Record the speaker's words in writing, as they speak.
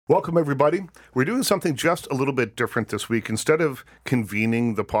Welcome, everybody. We're doing something just a little bit different this week. Instead of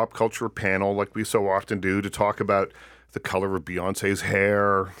convening the pop culture panel like we so often do to talk about the color of Beyonce's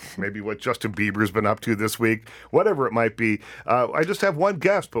hair, maybe what Justin Bieber's been up to this week, whatever it might be, I just have one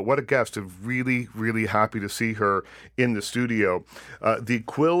guest, but what a guest. I'm really, really happy to see her in the studio. The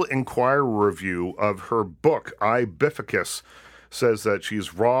Quill Inquirer review of her book, I, Bifficus, says that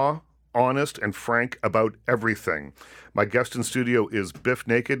she's raw, honest, and frank about everything. My guest in studio is Bif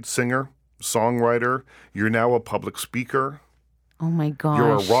Naked, singer, songwriter. You're now a public speaker. Oh my gosh.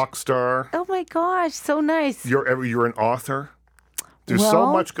 You're a rock star. Oh my gosh, so nice. You're an author. There's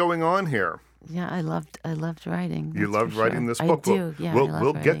so much going on here. Yeah, I loved writing. You loved writing this book. I do. Yeah,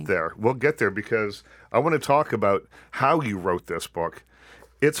 we'll get there. We'll get there because I want to talk about how you wrote this book.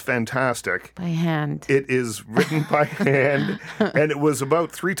 It's fantastic. By hand. It is written by hand, and it was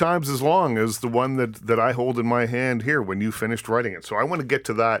about 3 times as long as the one that I hold in my hand here when you finished writing it. So I want to get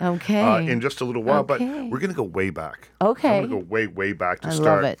to that in just a little while, but we're going to go way back. Okay. I'm going to go way back to I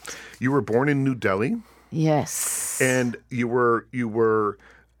start. love it. You were born in New Delhi. Yes. And you were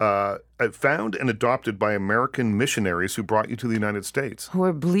found and adopted by American missionaries who brought you to the United States. Who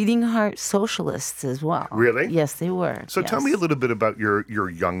were bleeding heart socialists as well. Really? Yes, they were. So tell me a little bit about your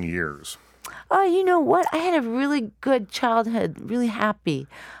young years. You know what? I had a really good childhood, really happy.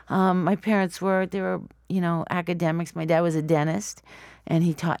 My parents they were academics. My dad was a dentist, and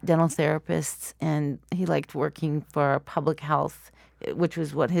he taught dental therapists, and he liked working for public health, which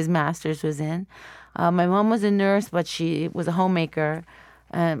was what his master's was in. My mom was a nurse, but she was a homemaker.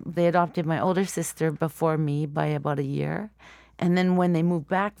 They adopted my older sister before me by about a year. And then when they moved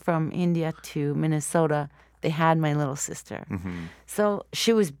back from India to Minnesota, they had my little sister. Mm-hmm. So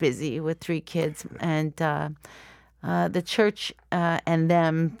she was busy with 3 kids. And the church and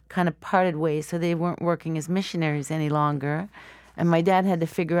them kind of parted ways, so they weren't working as missionaries any longer. And my dad had to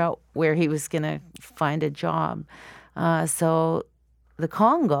figure out where he was going to find a job. So the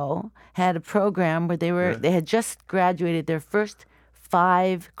Congo had a program where they had just graduated their first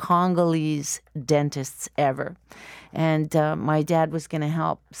 5 Congolese dentists ever. And my dad was going to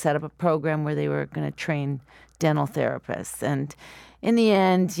help set up a program where they were going to train dental therapists. And in the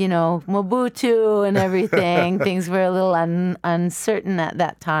end, Mobutu and everything, things were a little uncertain at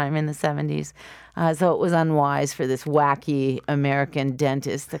that time in the 70s. So it was unwise for this wacky American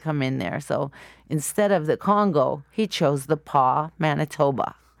dentist to come in there. So instead of the Congo, he chose the PA,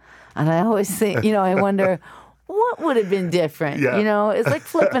 Manitoba. And I always think, I wonder, what would have been different? Yeah. It's like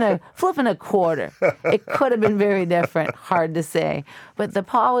flipping a quarter. It could have been very different. Hard to say. But the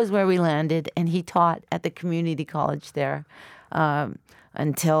PA was where we landed, and he taught at the community college there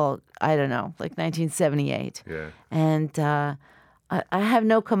until, I don't know, like 1978. Yeah. And I have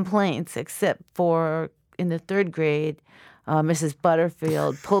no complaints except for in the 3rd grade, Mrs.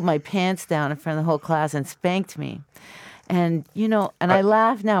 Butterfield pulled my pants down in front of the whole class and spanked me. And, I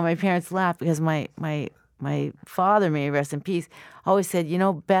laugh now. My parents laugh because my father, may he rest in peace, always said,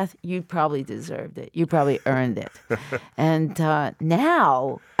 Beth, you probably deserved it. You probably earned it. And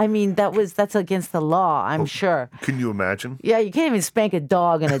now, that's against the law, I'm sure. Can you imagine? Yeah, you can't even spank a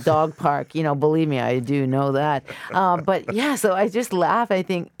dog in a dog park. Believe me, I do know that. But yeah, so I just laugh. I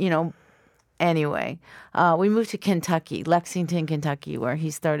think, anyway, we moved to Kentucky, Lexington, Kentucky, where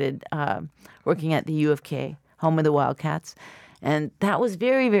he started working at the U of K, home of the Wildcats. And that was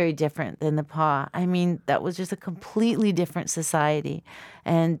very, very different than the PA. That was just a completely different society.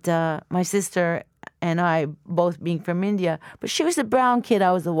 And my sister and I, both being from India, but she was the brown kid,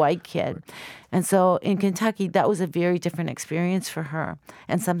 I was the white kid. And so in Kentucky, that was a very different experience for her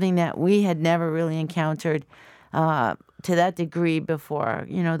and something that we had never really encountered to that degree before.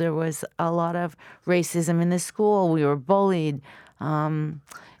 There was a lot of racism in the school. We were bullied. And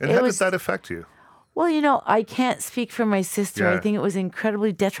how did that affect you? Well, I can't speak for my sister. Yeah. I think it was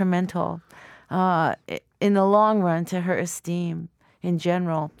incredibly detrimental in the long run to her esteem in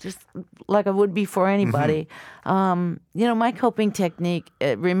general, just like it would be for anybody. Mm-hmm. My coping technique,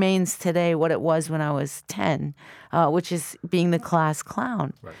 it remains today what it was when I was 10, which is being the class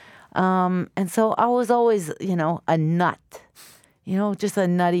clown. Right. And so I was always, a nut. Just a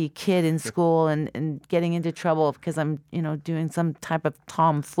nutty kid in school and getting into trouble because I'm, doing some type of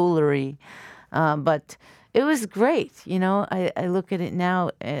tomfoolery. But it was great. I look at it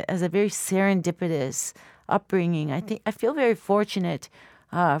now as a very serendipitous upbringing. I feel very fortunate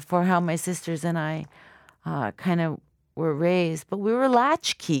for how my sisters and I kind of were raised. But we were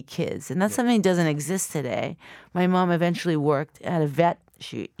latchkey kids, and that's something that doesn't exist today. My mom eventually worked at a vet.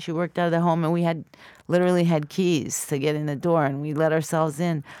 She worked out of the home, and we literally had keys to get in the door, and we let ourselves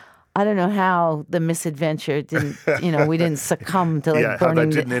in. I don't know how the misadventure didn't, we didn't succumb to Yeah, how that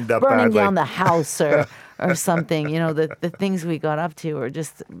didn't end up burning badly. down the house or something. The things we got up to were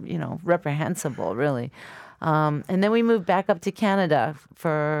just, reprehensible, really. And then we moved back up to Canada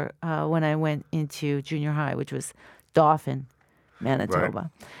for when I went into junior high, which was Dauphin, Manitoba.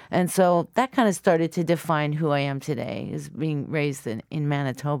 Right. And so that kind of started to define who I am today, is being raised in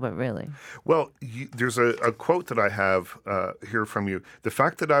Manitoba, really. Well, there's a quote that I have here from you. The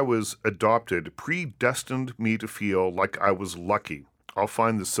fact that I was adopted predestined me to feel like I was lucky. I'll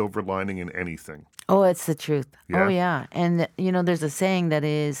find the silver lining in anything. Oh, it's the truth. Yeah? Oh, yeah. And, there's a saying that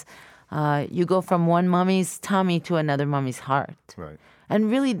is, you go from one mummy's tummy to another mummy's heart. Right. And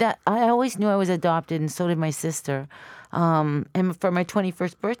really, that I always knew I was adopted, and so did my sister. And for my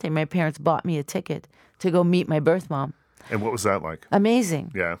 21st birthday, my parents bought me a ticket to go meet my birth mom. And what was that like?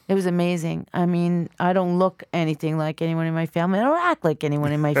 Amazing. Yeah. It was amazing. I mean, I don't look anything like anyone in my family. I don't act like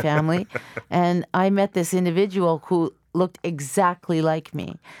anyone in my family. And I met this individual who looked exactly like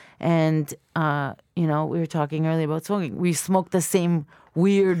me. And, we were talking earlier about smoking. We smoked the same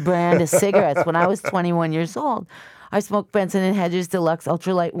weird brand of cigarettes when I was 21 years old. I smoked Benson and Hedges Deluxe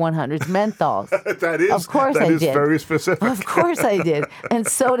Ultralight 100s menthols. Of course I that is did. very specific. Of course I did. And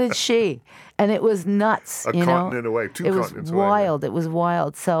so did she. And it was nuts. A continent away, two it was continents away. wild. It was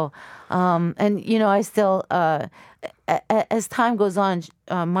wild. So, I still, as time goes on,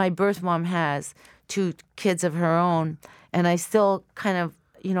 my birth mom has 2 kids of her own. And I still kind of,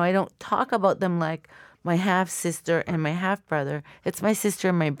 I don't talk about them like my half-sister and my half-brother. It's my sister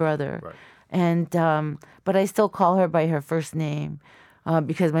and my brother. Right. And but I still call her by her first name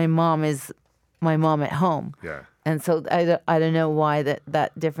because my mom is my mom at home. Yeah. And so I don't know why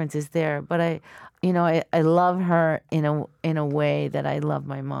that difference is there, but I love her in a way that I love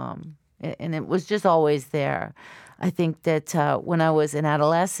my mom, and it was just always there. I think that when I was an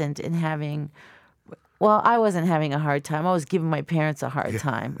adolescent and I wasn't having a hard time. I was giving my parents a hard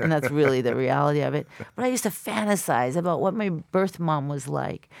time, and that's really the reality of it. But I used to fantasize about what my birth mom was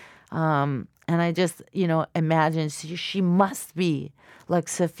like. And I just, imagined she must be like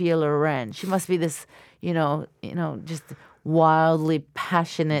Sophia Loren. She must be this, just wildly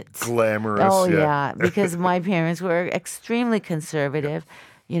passionate. Glamorous. Oh, yeah. Because my parents were extremely conservative.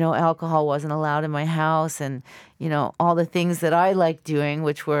 Alcohol wasn't allowed in my house, and, all the things that I liked doing,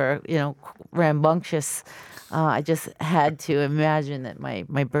 which were, rambunctious, I just had to imagine that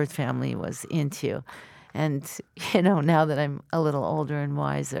my birth family was into. And, now that I'm a little older and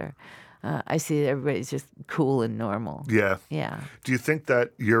wiser, I see that everybody's just cool and normal. Yeah. Yeah. Do you think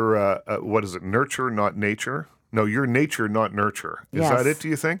that you're, nurture, not nature? No, you're nature, not nurture. Is Yes. that it, do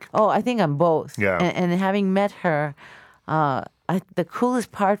you think? Oh, I think I'm both. Yeah. And having met her, the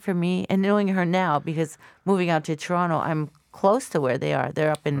coolest part for me, and knowing her now, because moving out to Toronto, I'm close to where they are.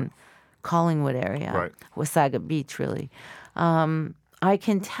 They're up in Collingwood area, Right. Wasaga Beach, really. I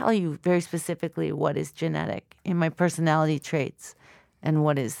can tell you very specifically what is genetic in my personality traits and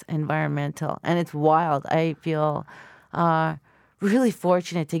what is environmental. And it's wild. I feel really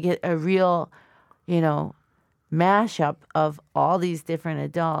fortunate to get a real, mashup of all these different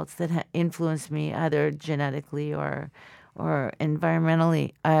adults that influenced me either genetically or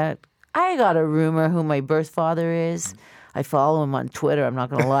environmentally. I got a rumor who my birth father is. I follow him on Twitter. I'm not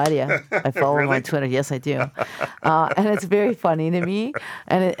going to lie to you. I follow him on Twitter. Yes, I do. And it's very funny to me.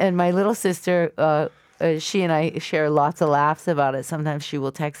 And my little sister, she and I share lots of laughs about it. Sometimes she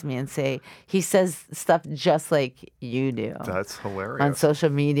will text me and say, he says stuff just like you do. That's hilarious. On social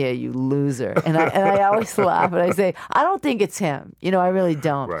media, you loser. And I always laugh and I say, I don't think it's him. I really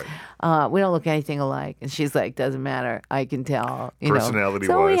don't. Right. We don't look anything alike. And she's like, doesn't matter. I can tell.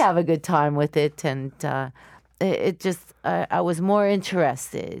 Personality-wise. So we have a good time with it. And it just, I was more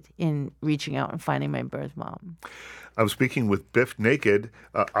interested in reaching out and finding my birth mom. I'm speaking with Biff Naked.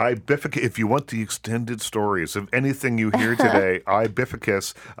 If you want the extended stories of anything you hear today,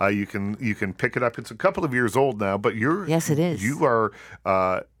 Ibificus, you can pick it up. It's a couple of years old now, but Yes, it is. You are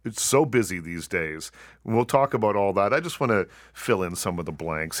it's so busy these days. We'll talk about all that. I just want to fill in some of the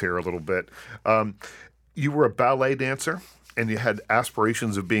blanks here a little bit. You were a ballet dancer, and you had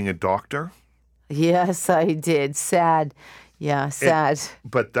aspirations of being a doctor. Yes, I did. Sad. Yeah, sad.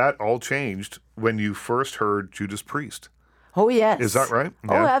 But that all changed when you first heard Judas Priest. Oh, yes. Is that right?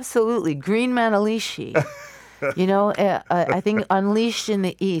 Oh, absolutely. Green Manalishi. I think Unleashed in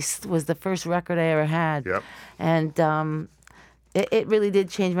the East was the first record I ever had. Yep. And it really did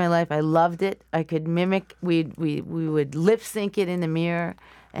change my life. I loved it. I could mimic. We would lip sync it in the mirror,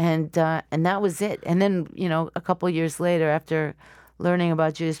 and that was it. And then a couple of years later, after learning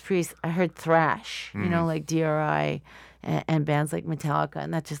about Judas Priest, I heard thrash. Like DRI. and bands like Metallica,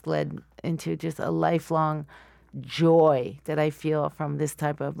 and that just led into just a lifelong joy that I feel from this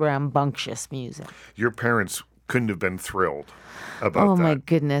type of rambunctious music. Your parents couldn't have been thrilled about Oh that. my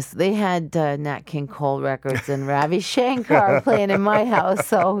goodness. They had Nat King Cole records and Ravi Shankar playing in my house.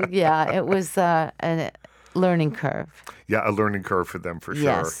 So yeah, it was a learning curve. Yeah, a learning curve for them for sure.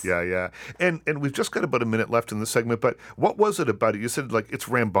 Yes. Yeah. And we've just got about a minute left in the segment, but what was it about it? You said like it's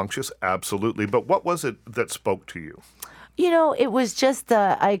rambunctious, absolutely. But what was it that spoke to you? You know, it was just,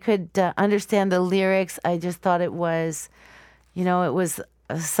 I could understand the lyrics. I just thought it was, it was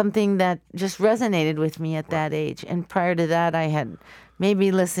something that just resonated with me at that age. And prior to that, I had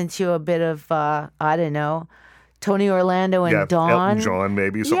maybe listened to a bit of, I don't know, Tony Orlando and Dawn. Elton John,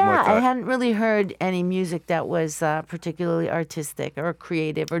 maybe, something like that. I hadn't really heard any music that was particularly artistic or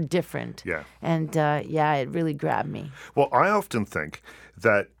creative or different. Yeah. And it really grabbed me. Well, I often think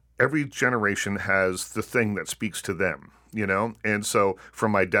that every generation has the thing that speaks to them. And so for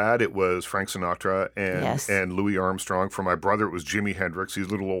my dad, it was Frank Sinatra and Louis Armstrong. For my brother, it was Jimi Hendrix. He's a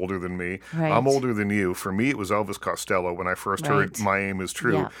little older than me. Right. I'm older than you. For me, it was Elvis Costello when I first heard My Aim Is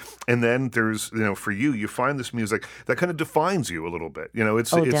True. Yeah. And then there's, for you find this music that kind of defines you a little bit.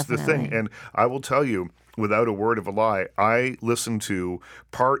 It's the Definitely. thing. And I will tell you, without a word of a lie, I listen to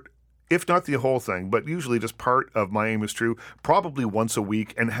part, if not the whole thing, but usually just part of My Aim Is True, probably once a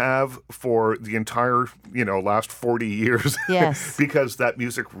week, and have for the entire, last 40 years. Yes. Because that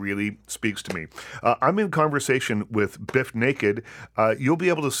music really speaks to me. I'm in conversation with Biff Naked. You'll be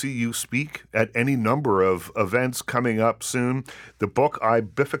able to see you speak at any number of events coming up soon. The book, I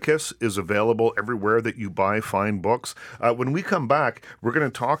Bifficus, is available everywhere that you buy fine books. When we come back, we're going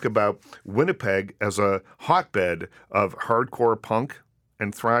to talk about Winnipeg as a hotbed of hardcore punk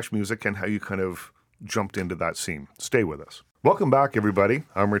and thrash music and how you kind of jumped into that scene. Stay with us. Welcome back, everybody.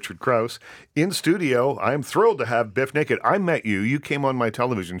 I'm Richard Krause. In studio, I'm thrilled to have Biff Naked. I met you. You came on my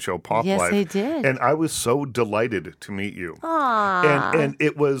television show, Pop Yes, Life. I did. And I was so delighted to meet you. Aww. And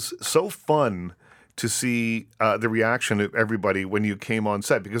it was so fun to see the reaction of everybody when you came on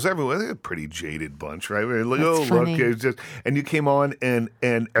set, because everyone, they're a pretty jaded bunch, right? We're like, That's funny. look, it's just, and you came on and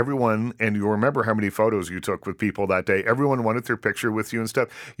everyone, and you remember how many photos you took with people that day. Everyone wanted their picture with you and stuff.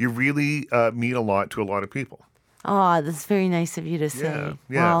 You really mean a lot to a lot of people. Oh, that's very nice of you to say.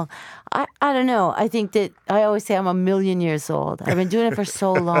 Yeah. Well, I don't know. I think that I always say I'm a million years old. I've been doing it for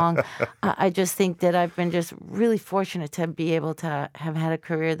so long. I just think that I've been just really fortunate to be able to have had a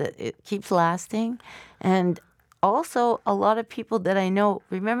career that it keeps lasting. And also, a lot of people that I know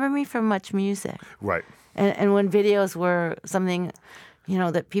remember me from Much Music. Right. And when videos were something,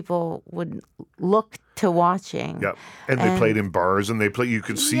 that people would look to watching. Yeah. And they played in bars, and you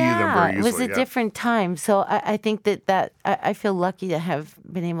could see them very easily. It was a different time. So I think that I feel lucky to have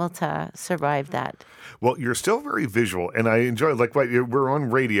been able to survive that. Well, you're still very visual, and I enjoy we're on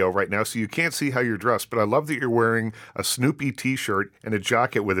radio right now, so you can't see how you're dressed, but I love that you're wearing a Snoopy T-shirt and a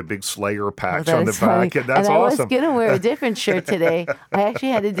jacket with a big Slayer patch on the back, and that's awesome. I was awesome. going to wear a different shirt today. I actually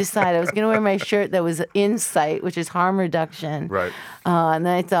had to decide. I was going to wear my shirt that was Insight, which is harm reduction. Right. And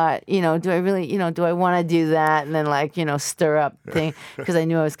then I thought, do I really, do I want to do that? And then stir up thing, because I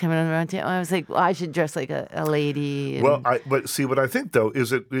knew I was coming on the round table. I was like, well, I should dress like a lady. And... Well, but see, what I think, though,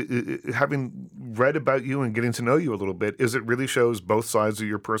 is having read about you and getting to know you a little bit, is it really shows both sides of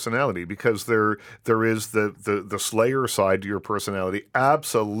your personality, because there is the Slayer side to your personality,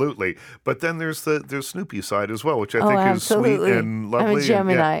 absolutely, but then there's the Snoopy side as well, which I think absolutely. is sweet and lovely. I'm a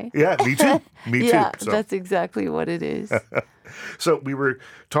Gemini. Yeah, me too. Me yeah, too. So. That's exactly what it is. So we were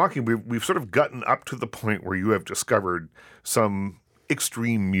talking, we've sort of gotten up to the point where you have discovered some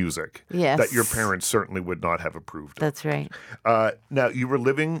extreme music that your parents certainly would not have approved of. That's right. Now, you were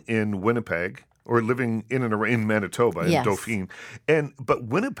living in Winnipeg, or living in Manitoba, in Dauphin, but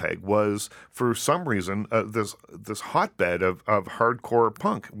Winnipeg was, for some reason, this hotbed of hardcore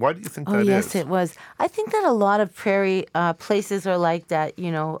punk. Why do you think that is? Oh, yes, it was. I think that a lot of prairie places are like that,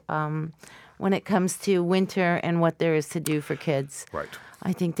 when it comes to winter and what there is to do for kids. Right.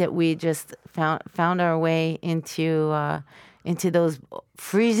 I think that we just found our way into those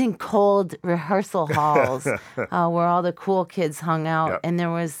freezing cold rehearsal halls where all the cool kids hung out. Yep. And there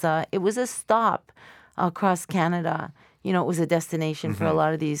was it was a stop across Canada. It was a destination for a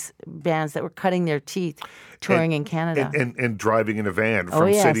lot of these bands that were cutting their teeth touring in Canada. And driving in a van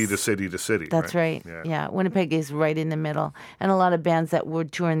from city to city to city. That's right. Yeah. Winnipeg is right in the middle. And a lot of bands that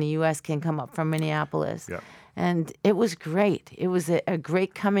would tour in the U.S. can come up from Minneapolis. Yeah. And it was great. It was a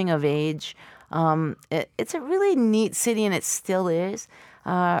great coming of age. It's a really neat city, and it still is.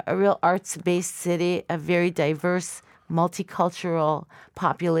 A real arts-based city, a very diverse multicultural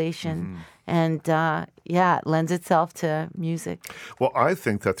population. And it lends itself to music. Well, I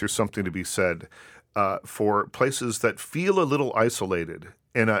think that there's something to be said for places that feel a little isolated.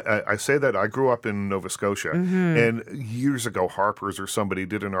 And I say that I grew up in Nova Scotia, and years ago, Harper's or somebody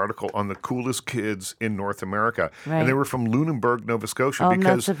did an article on the coolest kids in North America, and they were from Lunenburg, Nova Scotia, I'm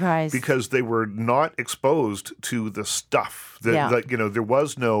not surprised. because they were not exposed to the stuff. That, there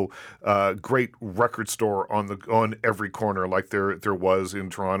was no great record store on every corner like there was in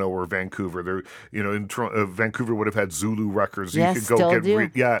Toronto or Vancouver. Vancouver would have had Zulu records. Yes, you could go still get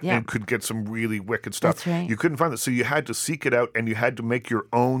do. and could get some really wicked stuff. That's right. You couldn't find it, so you had to seek it out, and you had to make your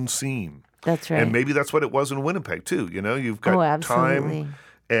own scene. That's right. And maybe that's what it was in Winnipeg too. You've got absolutely.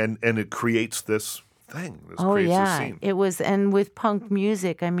 time, and it creates this thing. This scene. It was, and with punk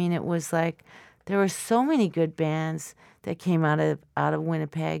music, I mean, it was like there were so many good bands that came out of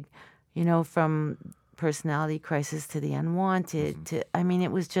Winnipeg. From Personality Crisis to The Unwanted to, I mean,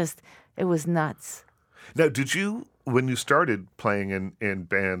 it was nuts. Now, did you, when you started playing in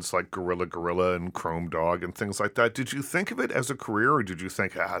bands like Gorilla and Chrome Dog and things like that, did you think of it as a career, or did you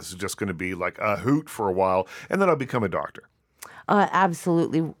think, this is just going to be like a hoot for a while, and then I'll become a doctor?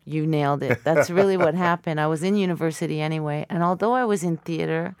 Absolutely, you nailed it. That's really what happened. I was in university anyway, and although I was in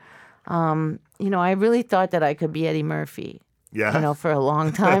theater, I really thought that I could be Eddie Murphy. Yeah. For a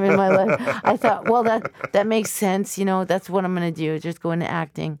long time in my life. I thought, well, that makes sense. That's what I'm going to do, just go into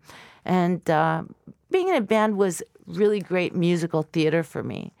acting. And being in a band was really great musical theater for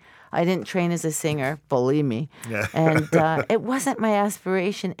me. I didn't train as a singer, believe me. Yeah. And it wasn't my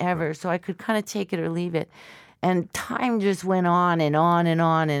aspiration ever, so I could kind of take it or leave it. And time just went on and on and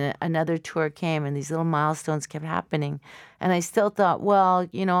on, and another tour came, and these little milestones kept happening. And I still thought, well,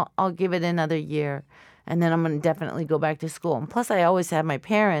 I'll give it another year, and then I'm going to definitely go back to school. And plus, I always had my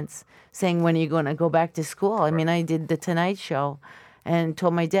parents saying, when are you going to go back to school? I mean, I did The Tonight Show and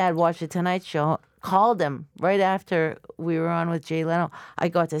told my dad, watch The Tonight Show. Called him right after we were on with Jay Leno. I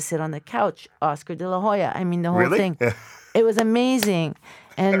got to sit on the couch, Oscar De La Hoya. I mean, the whole thing. It was amazing.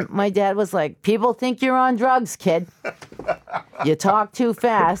 And my dad was like, people think you're on drugs, kid. You talk too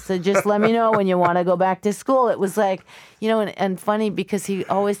fast, so just let me know when you want to go back to school. It was like, and funny because he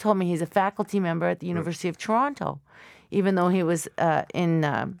always told me he's a faculty member at the University of Toronto, even though he was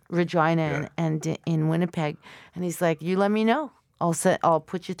in Regina and in Winnipeg. And he's like, you let me know. I'll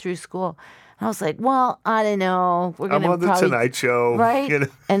put you through school. And I was like, well, I don't know. I'm on the Tonight Show. Right?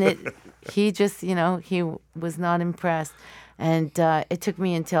 And he just, he was not impressed. And it took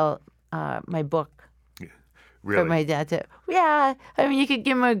me until my book for my dad to, I mean, you could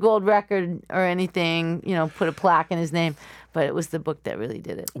give him a gold record or anything, put a plaque in his name. But it was the book that really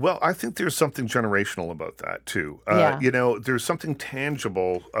did it. Well, I think there's something generational about that, too. There's something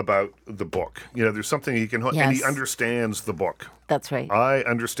tangible about the book. There's something he can... And he understands the book. That's right. I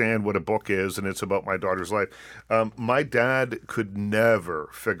understand what a book is, and it's about my daughter's life. My dad could never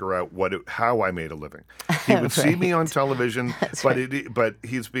figure out how I made a living. He would see me on television, but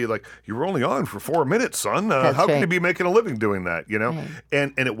he'd be like, "You were only on for 4 minutes, son. How can you be making a living doing that?" Right.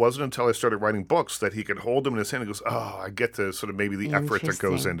 And it wasn't until I started writing books that he could hold them in his hand and goes, "Oh, I get the sort of maybe the effort that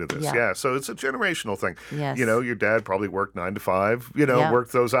goes into this." Yeah. So it's a generational thing. Yes. Your dad probably worked 9 to 5.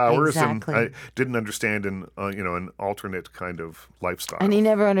 Worked those hours, exactly. and I didn't understand an alternate kind of lifestyle. And he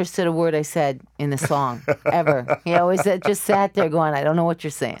never understood a word I said in the song, ever. He always just sat there going, I don't know what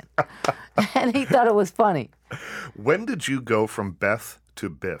you're saying. And he thought it was funny. When did you go from Beth to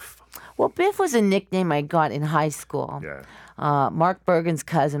Biff? Well, Biff was a nickname I got in high school. Yeah. Mark Bergen's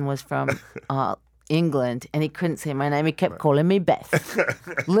cousin was from England, and he couldn't say my name. He kept calling me Beth.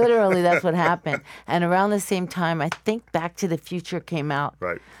 Literally, that's what happened. And around the same time, I think Back to the Future came out.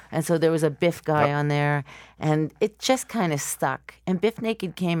 Right. And so there was a Biff guy on there, and it just kind of stuck. And Biff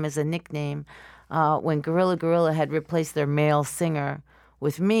Naked came as a nickname when Gorilla had replaced their male singer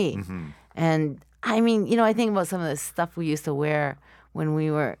with me. Mm-hmm. And I mean, I think about some of the stuff we used to wear when we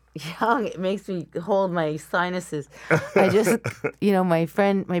were young. It makes me hold my sinuses. I just,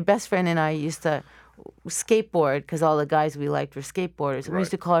 my best friend and I used to skateboard because all the guys we liked were skateboarders. Right. We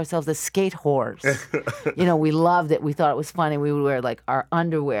used to call ourselves the skate whores. We loved it. We thought it was funny. We would wear like our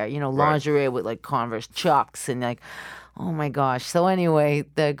underwear, lingerie with like Converse chucks and like, oh my gosh. So anyway,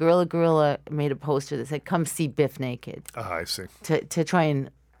 the Gorilla made a poster that said, "Come see Biff Naked." I see. To try and,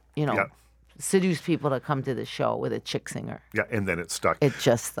 seduce people to come to the show with a chick singer. Yeah, and then it stuck. It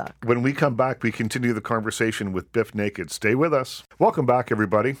just stuck. When we come back, we continue the conversation with Biff Naked. Stay with us. Welcome back,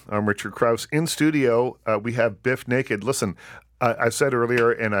 everybody. I'm Richard Krause. In studio, we have Biff Naked. Listen, I said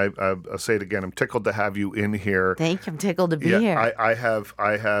earlier, and I'll say it again, I'm tickled to have you in here. Thank you. I'm tickled to be Yeah, here. I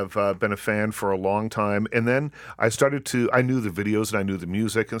have been a fan for a long time, and then I knew the videos and I knew the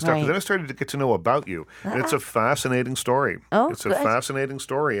music and stuff, Right. but then I started to get to know about you, and it's a fascinating story. Oh, it's a good. fascinating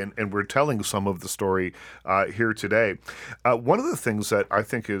story, and we're telling some of the story here today. One of the things that I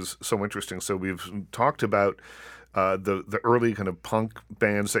think is so interesting, so we've talked about the early kind of punk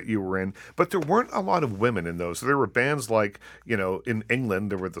bands that you were in, but there weren't a lot of women in those. There were bands like, in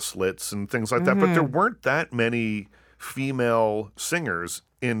England, there were the Slits and things like that, but there weren't that many female singers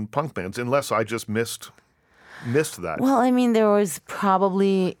in punk bands, unless I just missed that. Well, I mean, there was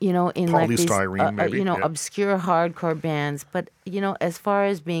probably, in like these, Polystyrene, maybe, yeah. obscure hardcore bands. But, as far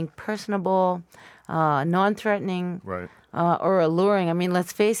as being personable, non-threatening, Right. or alluring, I mean,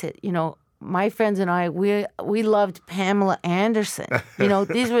 let's face it, my friends and I, we loved Pamela Anderson.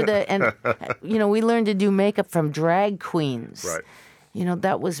 These were and we learned to do makeup from drag queens. Right.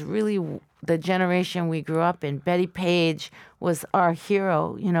 That was really the generation we grew up in. Betty Page was our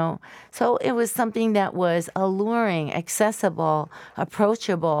hero, So it was something that was alluring, accessible,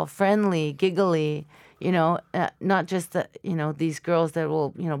 approachable, friendly, giggly, not just these girls that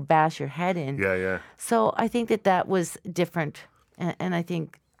will, bash your head in. Yeah, yeah. So I think that was different. And I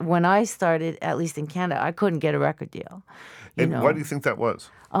think when I started, at least in Canada, I couldn't get a record deal. And why do you think that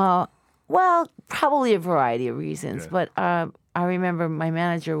was? Well, probably a variety of reasons. Yeah. But I remember my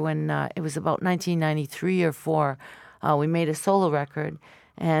manager when it was about 1993 or 4, we made a solo record.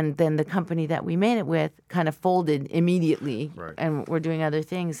 And then the company that we made it with kind of folded immediately. Right. And we're doing other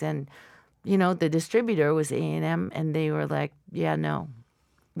things. And, the distributor was A&M, and they were like, yeah, no.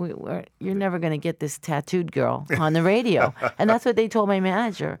 You're never going to get this tattooed girl on the radio. And that's what they told my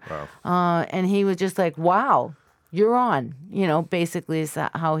manager. Wow. And he was just like, wow, you're on, basically is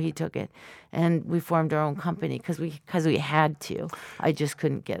how he took it. And we formed our own company because we had to. I just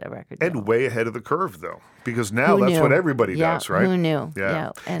couldn't get a record deal. And way ahead of the curve, though, because now Who that's knew? what everybody Yeah, does, right? who knew? Yeah.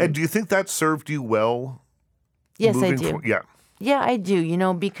 Yeah, And and- do you think that served you well? Yes, I moving do. Yeah. Yeah, I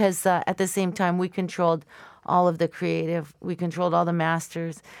do, because at the same time we controlled all of the creative, we controlled all the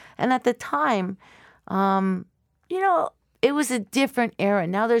masters. And at the time, it was a different era.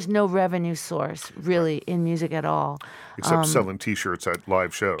 Now there's no revenue source really in music at all. Except selling T-shirts at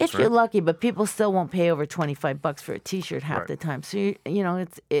live shows, If right? you're lucky, but people still won't pay over $25 for a T-shirt half Right. the time. So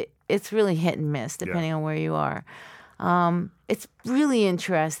it's really hit and miss depending on where you are. It's really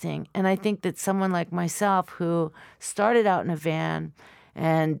interesting, and I think that someone like myself who started out in a van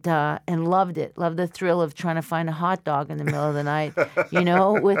and loved it, loved the thrill of trying to find a hot dog in the middle of the night,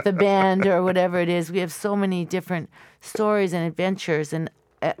 with the band or whatever it is. We have so many different stories and adventures, and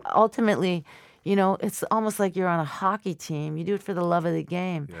ultimately, it's almost like you're on a hockey team. You do it for the love of the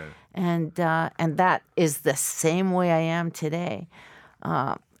game, and that is the same way I am today.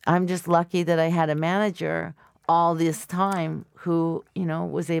 I'm just lucky that I had a manager all this time who,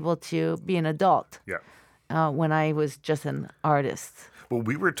 was able to be an adult when I was just an artist. Well,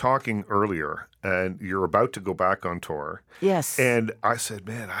 we were talking earlier, and you're about to go back on tour. Yes. And I said,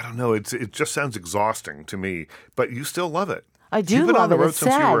 man, I don't know. It just sounds exhausting to me, but you still love it. I do You've been love on the it. road It's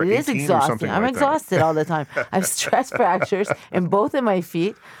since you sad. were It is 18 or exhausting. something I'm like that. exhausted all the time. I have stress fractures in both of my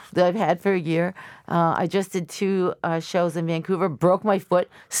feet that I've had for a year. I just did 2 shows in Vancouver, broke my foot,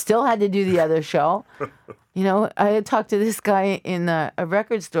 still had to do the other show. I had talked to this guy in a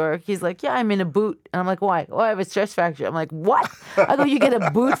record store. He's like, yeah, I'm in a boot. And I'm like, why? Oh, I have a stress fracture. I'm like, what? I go, you get a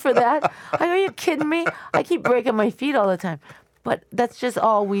boot for that? I go, are you kidding me? I keep breaking my feet all the time. But that's just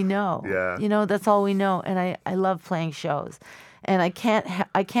all we know. Yeah. That's all we know. And I love playing shows. And I can't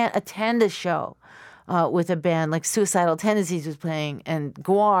attend a show with a band like Suicidal Tendencies was playing and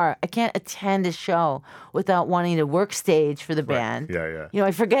Gwar. I can't attend a show without wanting to work stage for the band. Yeah, yeah.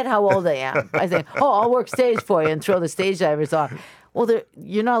 I forget how old I am. I think, I'll work stage for you and throw the stage divers off. Well,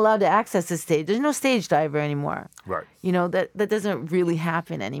 you're not allowed to access the stage. There's no stage diver anymore. Right. That doesn't really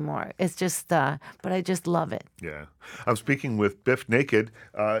happen anymore. It's just, but I just love it. Yeah. I'm speaking with Biff Naked.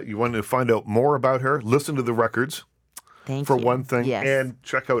 You wanted to find out more about her, listen to the records. Thank For you. one thing, Yes. and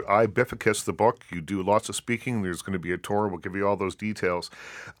check out iBifficus, the book. You do lots of speaking. There's going to be a tour. We'll give you all those details.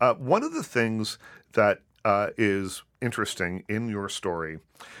 One of the things that is interesting in your story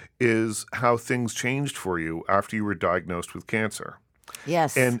is how things changed for you after you were diagnosed with cancer.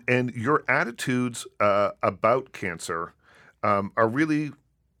 Yes. And your attitudes about cancer are really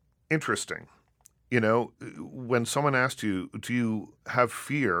interesting. When someone asked you, do you have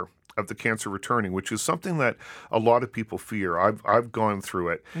fear of the cancer returning, which is something that a lot of people fear. I've gone through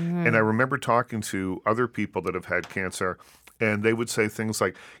it. And I remember talking to other people that have had cancer, And they would say things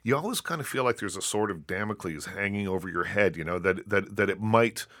like, you always kind of feel like there's a sword of Damocles hanging over your head, that it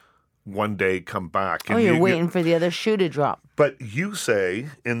might one day come back. And you're waiting for the other shoe to drop. But you say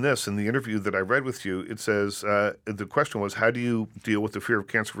in the interview that I read with you, it says, the question was, how do you deal with the fear of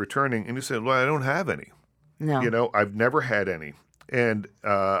cancer returning? And you said, well, I don't have any. No. I've never had any. And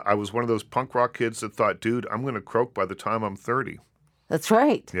I was one of those punk rock kids that thought, dude, I'm going to croak by the time I'm 30. That's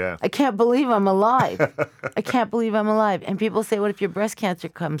right. Yeah. I can't believe I'm alive. I can't believe I'm alive. And people say, what if your breast cancer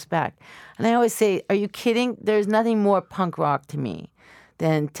comes back? And I always say, are you kidding? There's nothing more punk rock to me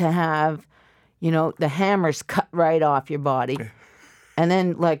than to have, the hammers cut right off your body and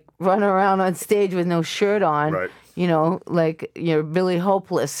then like run around on stage with no shirt on. Right. Like you're Billy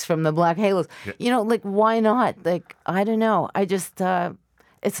Hopeless from the Black Halos. Yeah. Like why not? Like, I don't know. I just,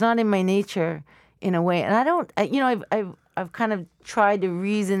 it's not in my nature in a way. And I don't, I've kind of tried to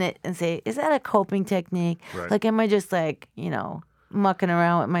reason it and say, is that a coping technique? Right. Like, am I just like, mucking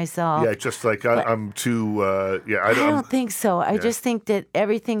around with myself? Yeah, just like I'm too, I don't think so. I just think that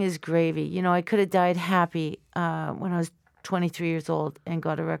everything is gravy. I could have died happy when I was 23 years old and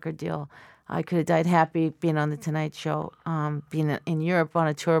got a record deal. I could have died happy being on The Tonight Show, being in Europe on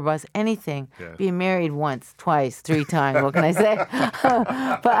a tour bus, anything. Yeah. Being married once, twice, 3 times, what can I say?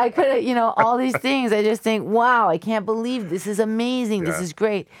 But I could have, all these things. I just think, wow, I can't believe this is amazing. Yeah. This is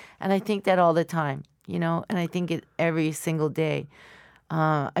great. And I think that all the time, and I think it every single day.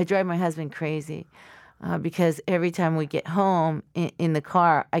 I drive my husband crazy because every time we get home in the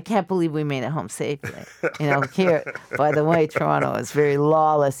car, I can't believe we made it home safely. Here, by the way, Toronto is very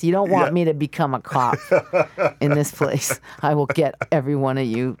lawless. You don't want me to become a cop in this place. I will get every one of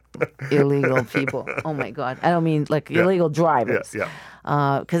you illegal people. Oh, my God. I don't mean like illegal drivers.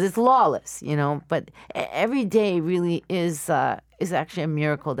 Because it's lawless, But every day really is actually a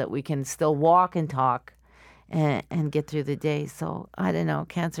miracle that we can still walk and talk and get through the day. So I don't know.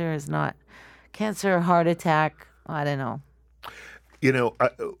 Cancer, heart attack, I don't know.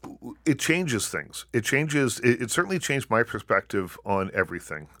 It changes things. It certainly changed my perspective on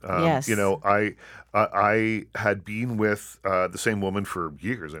everything. Yes. I had been with the same woman for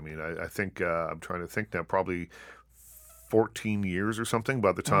years. I mean, I think, I'm trying to think now, probably 14 years or something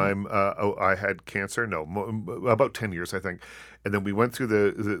by the time I had cancer. No, about 10 years, I think. And then we went through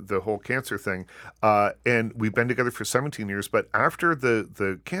the whole cancer thing, and we've been together for 17 years. But after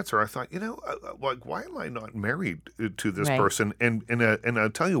the cancer, I thought, like, why am I not married to this person? And I'll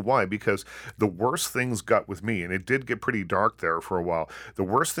tell you why. Because the worst things got with me, and it did get pretty dark there for a while. The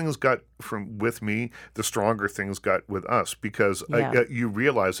worst things got with me, the stronger things got with us. Because you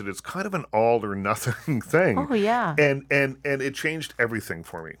realize that it's kind of an all or nothing thing. Oh yeah. And it changed everything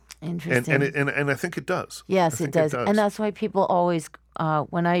for me. Interesting. And I think it does. Yes, it does. And that's why people always,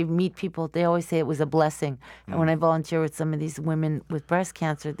 when I meet people, they always say it was a blessing. And when I volunteer with some of these women with breast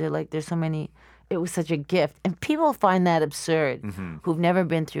cancer, they're like, there's so many, it was such a gift. And people find that absurd who've never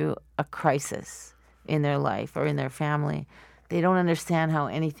been through a crisis in their life or in their family. They don't understand how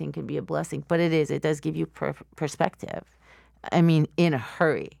anything can be a blessing. But it is. It does give you perspective. I mean, in a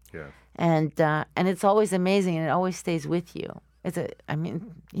hurry. Yeah. And it's always amazing, and it always stays with you.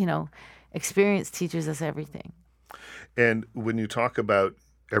 Experience teaches us everything. And when you talk about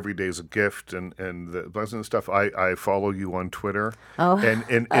every day's a gift and the blessing and stuff, I follow you on Twitter. Oh. And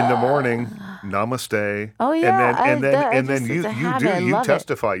in the morning, namaste. Oh yeah. And then you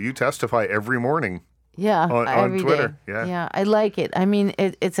testify. You testify every morning. Yeah. On Twitter. Day. Yeah. I like it. I mean,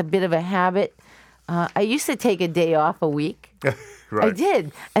 it's a bit of a habit. I used to take a day off a week. Right. I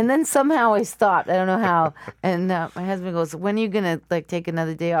did. And then somehow I stopped. I don't know how. And my husband goes, when are you going to take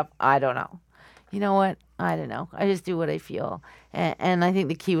another day off? I don't know. You know what? I don't know. I just do what I feel. And I think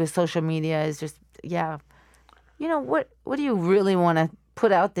the key with social media is just, what do you really want to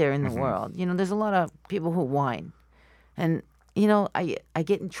put out there in the world? There's a lot of people who whine. And, I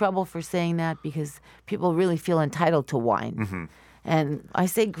get in trouble for saying that because people really feel entitled to whine. Mm-hmm. And I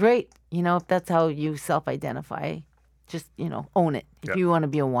say, great, if that's how you self-identify, just, own it. If you want to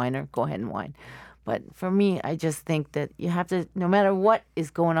be a whiner, go ahead and whine. But for me, I just think that you have to, no matter what is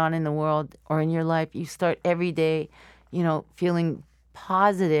going on in the world or in your life, you start every day, feeling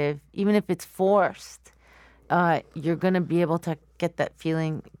positive, even if it's forced. You're going to be able to get that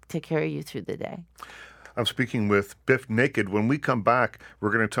feeling to carry you through the day. I'm speaking with Bif Naked. When we come back,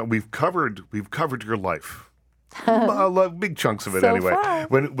 we're going to talk. We've covered your life. Big chunks of it so anyway. Far.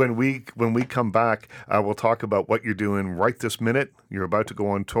 When we come back, we'll talk about what you're doing right this minute. You're about to go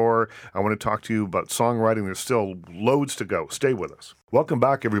on tour. I want to talk to you about songwriting. There's still loads to go. Stay with us. Welcome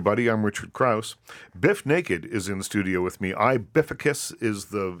back, everybody. I'm Richard Krause. Bif Naked is in the studio with me. I Bificus is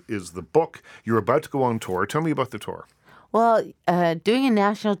the book. You're about to go on tour. Tell me about the tour. Well, doing a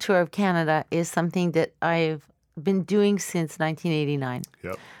national tour of Canada is something that I've been doing since 1989.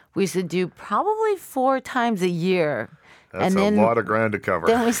 Yep. We used to do probably 4 times a year. That's a lot of ground to cover.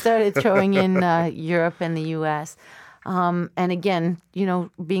 Then we started throwing in Europe and the U.S. And again,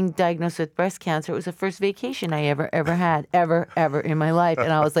 being diagnosed with breast cancer, it was the first vacation I ever had, ever in my life.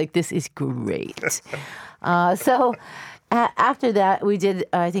 And I was like, this is great. So after that, we did,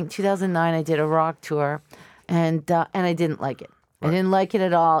 I think 2009, I did a rock tour, and I didn't like it. Right. I didn't like it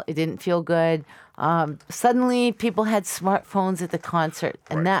at all. It didn't feel good. Suddenly, people had smartphones at the concert,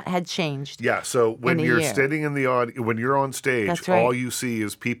 and that had changed. Yeah, so when you're sitting in the when you're on stage, all you see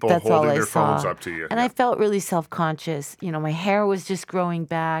is people holding their phones up to you. And I felt really self-conscious. My hair was just growing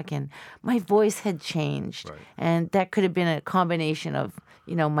back, and my voice had changed. Right. And that could have been a combination of,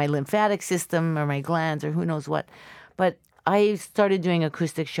 my lymphatic system or my glands or who knows what. But I started doing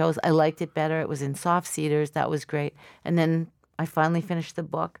acoustic shows. I liked it better. It was in soft cedars. That was great. And then I finally finished the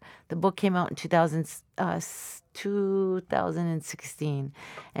book. The book came out in 2016,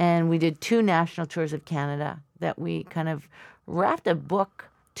 and we did 2 national tours of Canada that we kind of wrapped a book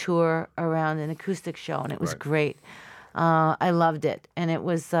tour around an acoustic show, and it was great. I loved it, and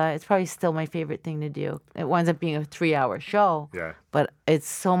it's probably still my favorite thing to do. It winds up being a 3-hour show, but it's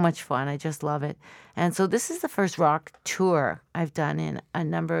so much fun. I just love it. And so this is the first rock tour I've done in a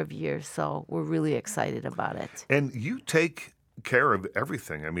number of years, so we're really excited about it. And you take care of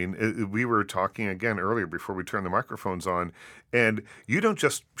everything. I mean, we were talking again earlier before we turned the microphones on, and you don't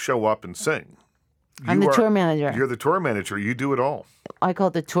just show up and sing. I'm the tour manager. You're the tour manager. You do it all. I call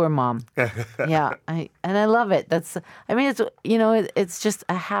it the tour mom. Yeah, I love it. It's just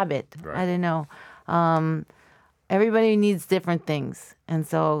a habit. Right. I don't know. Everybody needs different things, and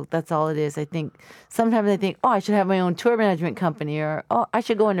so that's all it is. I think sometimes I think, I should have my own tour management company, or I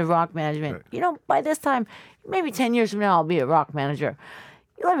should go into rock management. Right. By this time, maybe 10 years from now, I'll be a rock manager.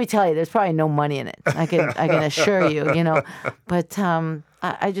 Let me tell you, there's probably no money in it. I can assure you, But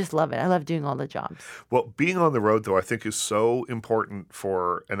I just love it. I love doing all the jobs. Well, being on the road, though, I think is so important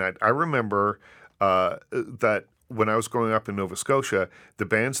and I remember that when I was growing up in Nova Scotia, the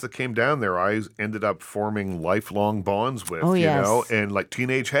bands that came down there, I ended up forming lifelong bonds with, and like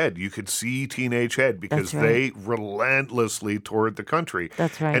Teenage Head. You could see Teenage Head because they relentlessly toured the country.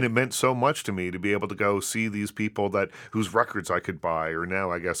 That's right. And it meant so much to me to be able to go see these people whose records I could buy, or now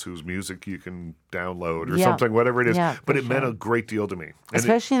I guess whose music you can download or something, whatever it is. Yeah, but it meant a great deal to me. And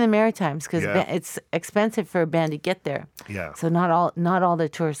especially in the Maritimes, because it's expensive for a band to get there. Yeah. So not all the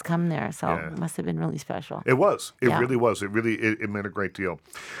tours come there. So it must have been really special. It was. It really was. It meant a great deal.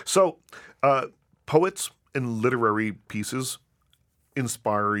 So, poets and literary pieces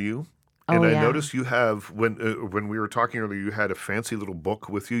inspire you. And I noticed you have, when we were talking earlier, you had a fancy little book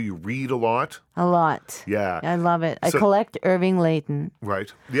with you. You read a lot. A lot. Yeah. I love it. I collect Irving Layton.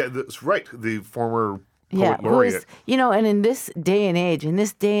 Right. Yeah, that's right. The former poet laureate. And in this day and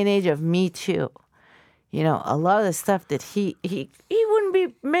age of Me Too, a lot of the stuff that he wouldn't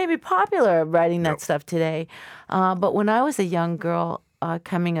be maybe popular writing that stuff today. But when I was a young girl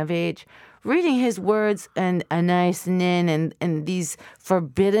coming of age, reading his words and Anais Nin and these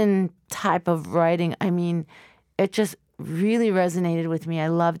forbidden type of writing, I mean, it just really resonated with me. I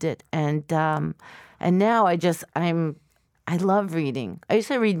loved it. And now I love reading. I used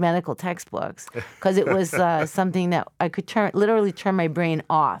to read medical textbooks because it was something that I could literally turn my brain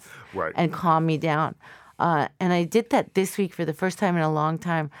off and calm me down. And I did that this week for the first time in a long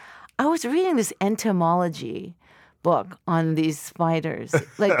time. I was reading this entomology book on these spiders,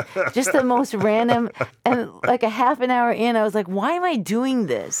 like just the most random, and like a half an hour in, I was like, why am I doing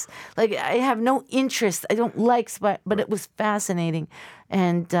this? Like, I have no interest. I don't like spiders, but it was fascinating.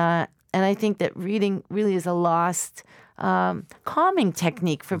 And I think that reading really is a lost calming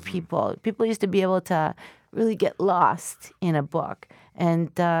technique for people. People used to be able to really get lost in a book.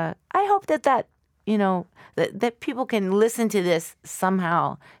 And I hope that people can listen to this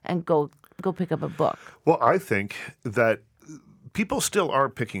somehow and go pick up a book. Well, I think that people still are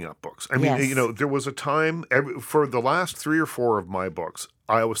picking up books. I mean, there was a time for the last 3 or 4 of my books,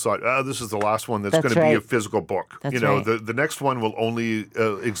 I always thought, this is the last one that's going to be a physical book. That's the next one will only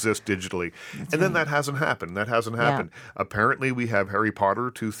exist digitally. Then that hasn't happened. Yeah. Apparently, we have Harry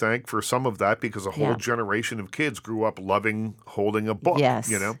Potter to thank for some of that because a whole generation of kids grew up loving holding a book. Yes.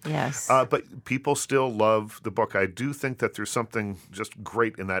 Yes. But people still love the book. I do think that there's something just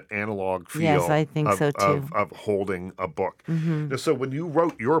great in that analog feel. Yes, I think so too. Of holding a book. Mm-hmm. Now, so when you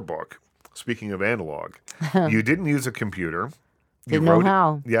wrote your book, speaking of analog, you didn't use a computer. Didn't know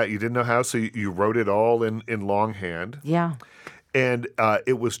how. Yeah, you didn't know how, so you wrote it all in longhand. Yeah. and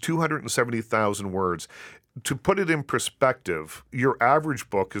it was 270,000 words. To put it in perspective, your average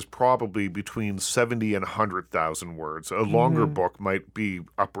book is probably between 70 and 100,000 words. A longer book might be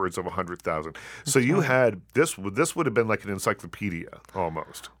upwards of 100,000. So you had this would have been like an encyclopedia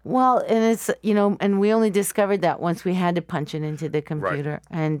almost. Well, and it's, and we only discovered that once we had to punch it into the computer.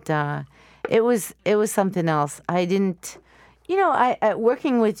 Right. And it was something else. I didn't,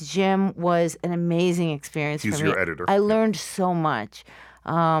 working with Jim was an amazing experience for me. He's your editor. I learned so much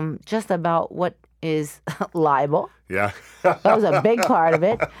just about what is libel. Yeah. That was a big part of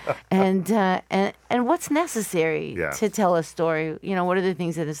it. And what's necessary to tell a story. What are the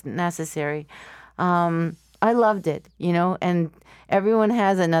things that is necessary? I loved it, and everyone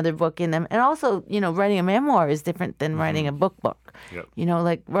has another book in them. And also, writing a memoir is different than writing a book. Yep.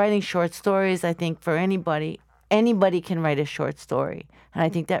 Like writing short stories, I think for anybody can write a short story. And I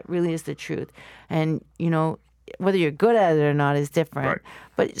think that really is the truth. And, whether you're good at it or not is different. Right.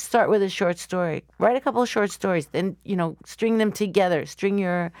 But start with a short story. Write a couple of short stories. Then, string them together. String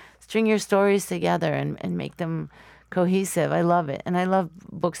your stories together and make them cohesive. I love it. And I love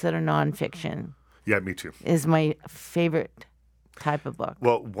books that are nonfiction. Yeah, me too. Is my favorite type of book.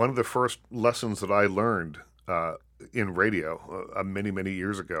 Well, one of the first lessons that I learned in radio many, many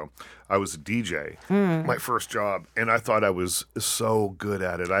years ago, I was a DJ, my first job, and I thought I was so good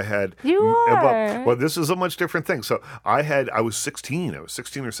at it. I had... You are! Well, this is a much different thing. So I was 16. I was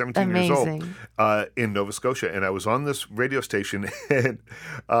 16 or 17 Amazing. years old in Nova Scotia, and I was on this radio station, and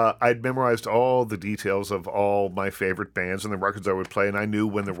I'd memorized all the details of all my favorite bands and the records I would play, and I knew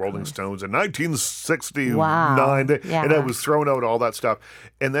when the Rolling Stones in 1969, and I was throwing out all that stuff.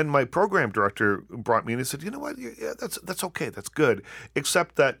 And then my program director brought me in and said, you know what, yeah, that's okay, that's good,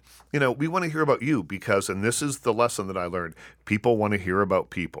 except that, we want to hear about you because, and this is the lesson that I learned, people want to hear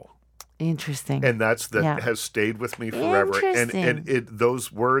about people. Interesting. And has stayed with me forever. And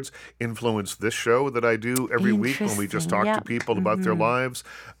those words influence this show that I do every week when we just talk to people about their lives.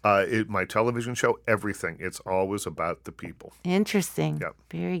 My television show, everything. It's always about the people. Interesting. Yep.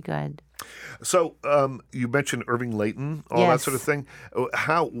 Very good. So you mentioned Irving Layton, all that sort of thing.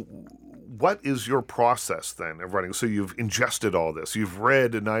 What is your process then of writing? So you've ingested all this. You've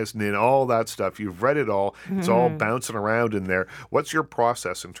read and all that stuff. You've read it all. It's all bouncing around in there. What's your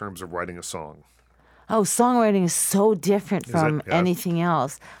process in terms of writing a song? Oh, songwriting is so different from anything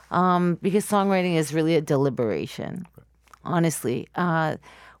else because songwriting is really a deliberation, honestly. When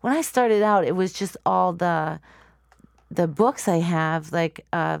I started out, it was just all the books I have, like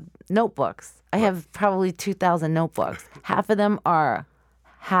notebooks. I have probably 2,000 notebooks. Half of them are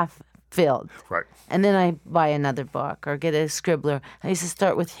half filled. Right. And then I buy another book or get a scribbler. I used to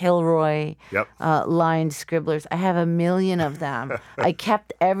start with Hilroy lined scribblers. I have 1 million of them. I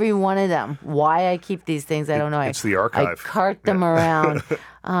kept every one of them. Why I keep these things, I don't know. It's the archive. I cart them around.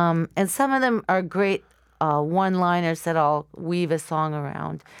 And some of them are great one-liners that I'll weave a song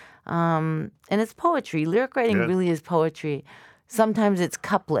around. And it's poetry. Lyric writing really is poetry. Sometimes it's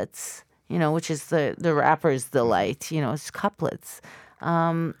couplets, which is the rapper's delight. It's couplets.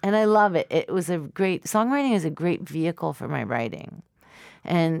 And I love it. Songwriting is a great vehicle for my writing.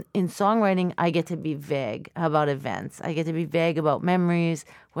 And in songwriting, I get to be vague about events. I get to be vague about memories,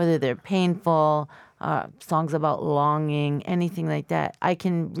 whether they're painful, songs about longing, anything like that. I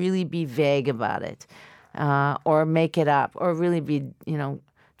can really be vague about it, or make it up, or really be,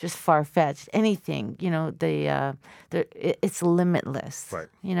 just far-fetched. Anything, it's limitless. Right.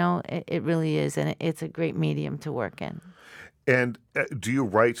 It really is, and it's a great medium to work in. And do you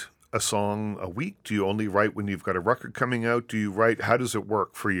write a song a week? Do you only write when you've got a record coming out? Do you write? How does it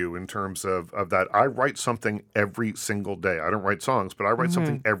work for you in terms of that? I write something every single day. I don't write songs, but I write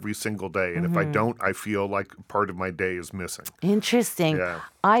something every single day. And if I don't, I feel like part of my day is missing. Interesting. Yeah.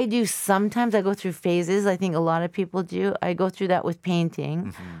 I do sometimes. I go through phases. I think a lot of people do. I go through that with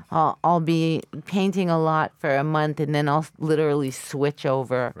painting. I'll be painting a lot for a month, and then I'll literally switch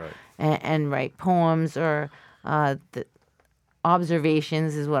over and write poems or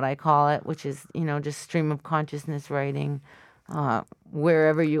observations is what I call it, which is, just stream of consciousness writing.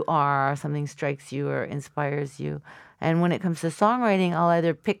 Wherever you are, something strikes you or inspires you. And when it comes to songwriting, I'll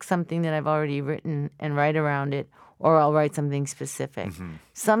either pick something that I've already written and write around it, or I'll write something specific.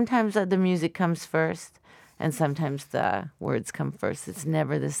 Sometimes the music comes first, and sometimes the words come first. It's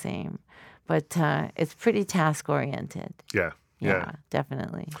never the same. But it's pretty task-oriented. Yeah,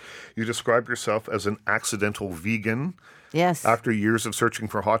 definitely. You describe yourself as an accidental vegan. Yes. After years of searching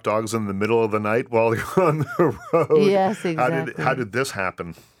for hot dogs in the middle of the night while you're on the road. Yes, exactly. How did this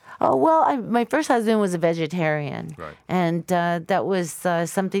happen? Oh, well, my first husband was a vegetarian. Right. And that was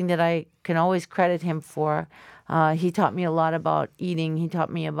something that I can always credit him for. He taught me a lot about eating. He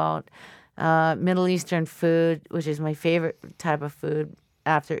taught me about Middle Eastern food, which is my favorite type of food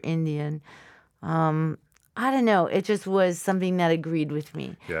after Indian. I don't know. It just was something that agreed with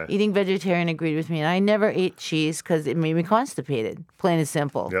me. Yeah. Eating vegetarian agreed with me. And I never ate cheese because it made me constipated, plain and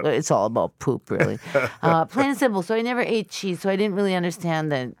simple. Yep. It's all about poop, really. Plain and simple. So I never ate cheese. So I didn't really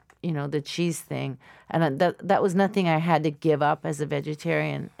understand the cheese thing. And that was nothing I had to give up as a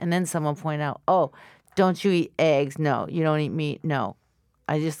vegetarian. And then someone pointed out, oh, don't you eat eggs? No. You don't eat meat? No.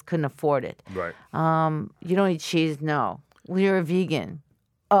 I just couldn't afford it. Right. You don't eat cheese? No. Well, you're a vegan.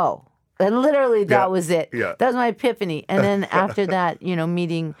 Oh. And literally, that was it. Yeah. That was my epiphany. And then after that,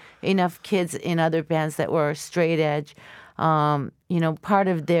 meeting enough kids in other bands that were straight edge, part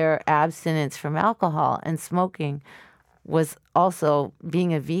of their abstinence from alcohol and smoking was also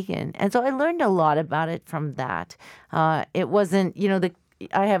being a vegan. And so I learned a lot about it from that. It wasn't,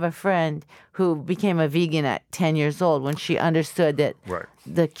 I have a friend who became a vegan at 10 years old when she understood that Right.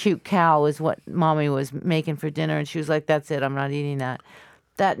 the cute cow was what mommy was making for dinner. And she was like, that's it, I'm not eating that.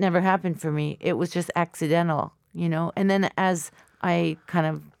 That never happened for me. It was just accidental, And then as I kind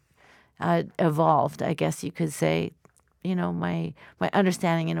of evolved, I guess you could say, my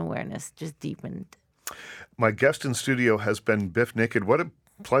understanding and awareness just deepened. My guest in studio has been Bif Naked. What a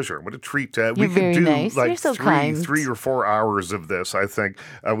pleasure. What a treat. We You're could very do nice. like You're so kind. 3 or 4 hours of this, I think.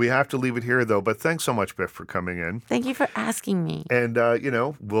 We have to leave it here, though. But thanks so much, Bif, for coming in. Thank you for asking me. And,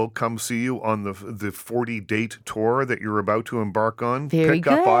 we'll come see you on the 40-date tour that you're about to embark on. Very Pick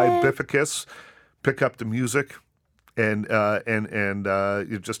up I good. Bificus, pick up the music, and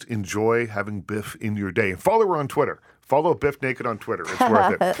you just enjoy having Bif in your day. And follow her on Twitter. Follow Bif Naked on Twitter. It's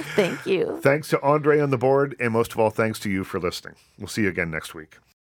worth it. Thank you. Thanks to Andre on the board, and most of all, thanks to you for listening. We'll see you again next week.